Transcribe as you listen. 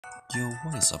Yo,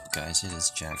 what is up guys, it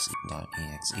is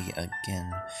Jackson.exe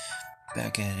again,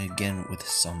 back at it again with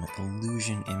some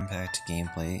Illusion Impact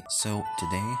gameplay. So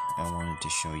today I wanted to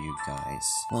show you guys,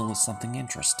 well, something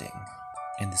interesting.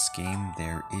 In this game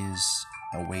there is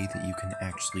a way that you can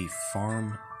actually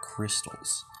farm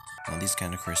crystals. Not these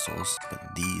kind of crystals,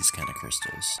 but these kind of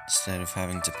crystals, instead of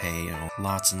having to pay,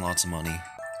 lots and lots of money.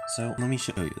 So let me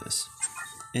show you this.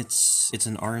 It's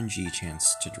an RNG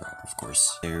chance to drop, of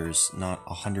course. There's not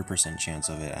 100% chance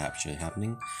of it actually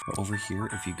happening, but over here,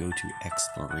 if you go to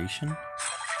exploration,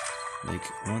 like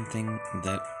one thing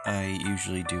that I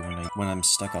usually do when I'm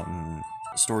stuck out in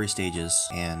story stages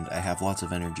and I have lots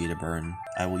of energy to burn,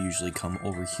 I will usually come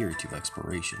over here to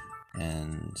exploration.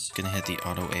 And gonna hit the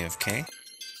auto AFK.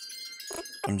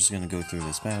 I'm just gonna go through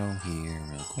this battle here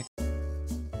real quick.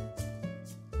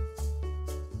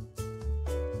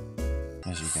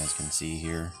 As you guys can see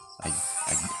here, I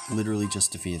literally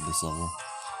just defeated this level.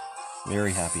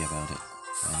 Very happy about it.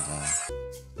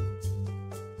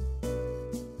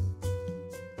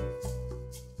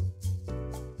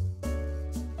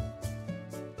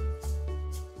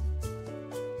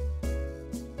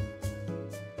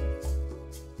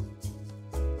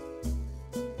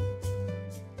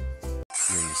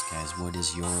 Curious guys, what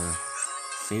is your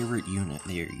favorite unit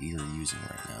that you're using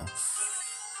right now?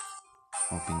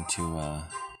 Hoping to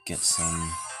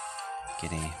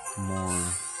get a more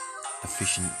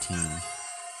efficient team.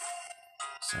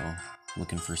 So,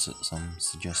 looking for some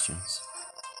suggestions.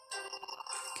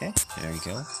 Okay, there you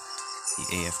go. The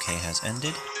AFK has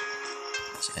ended.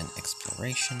 Let's end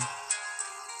exploration.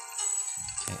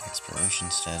 Okay, exploration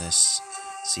status.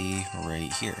 See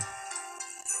right here.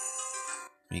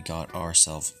 We got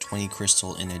ourselves 20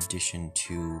 crystal in addition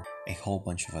to a whole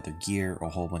bunch of other gear, a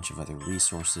whole bunch of other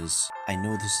resources. I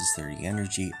know this is 30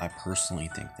 energy. I personally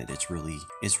think that it's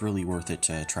really worth it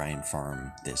to try and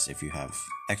farm this. If you have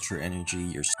extra energy,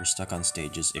 you're stuck on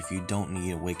stages. If you don't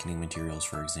need awakening materials,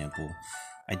 for example,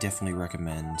 I definitely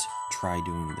recommend try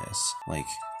doing this. Like,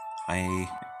 I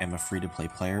am a free-to-play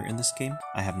player in this game.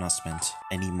 I have not spent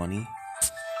any money,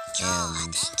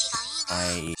 and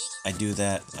I do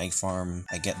that, I farm,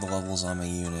 I get the levels on my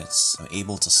units, I'm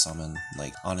able to summon.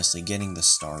 Like, honestly, getting the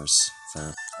stars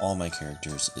for all my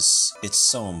characters it's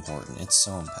so important, it's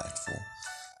so impactful.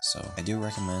 So, I do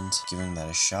recommend giving that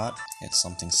a shot. It's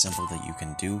something simple that you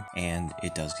can do, and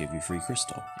it does give you free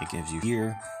crystal. It gives you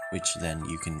gear, which then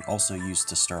you can also use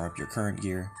to star up your current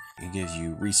gear. It gives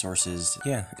you resources.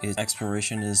 Yeah,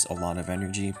 exploration is a lot of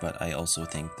energy, but I also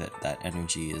think that that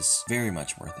energy is very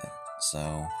much worth it.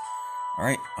 So,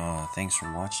 alright, thanks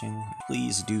for watching.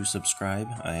 Please do subscribe.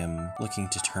 I am looking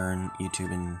to turn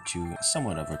YouTube into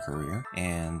somewhat of a career.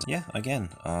 And yeah, again,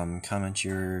 comment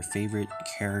your favorite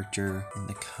character in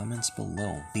the comments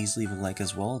below. Please leave a like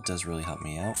as well, it does really help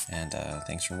me out. And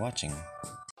thanks for watching.